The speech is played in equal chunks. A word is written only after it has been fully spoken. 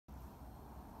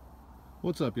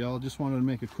What's up, y'all? Just wanted to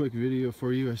make a quick video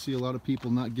for you. I see a lot of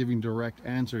people not giving direct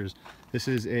answers. This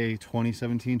is a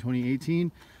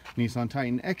 2017-2018 Nissan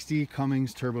Titan XD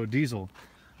Cummins turbo diesel.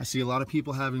 I see a lot of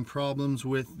people having problems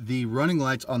with the running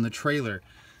lights on the trailer.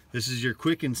 This is your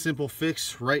quick and simple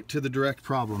fix right to the direct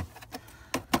problem.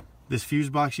 This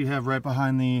fuse box you have right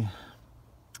behind the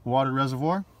water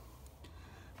reservoir.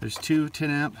 There's two 10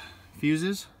 amp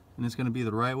fuses, and it's going to be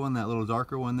the right one, that little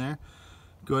darker one there.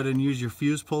 Go ahead and use your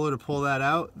fuse puller to pull that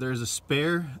out. There's a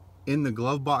spare in the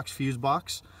glove box fuse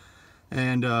box,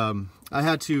 and I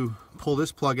had to pull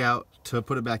this plug out to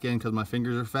put it back in because my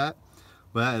fingers are fat.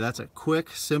 But that's a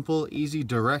quick, simple, easy,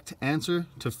 direct answer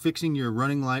to fixing your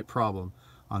running light problem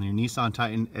on your Nissan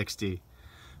Titan XD.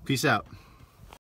 Peace out.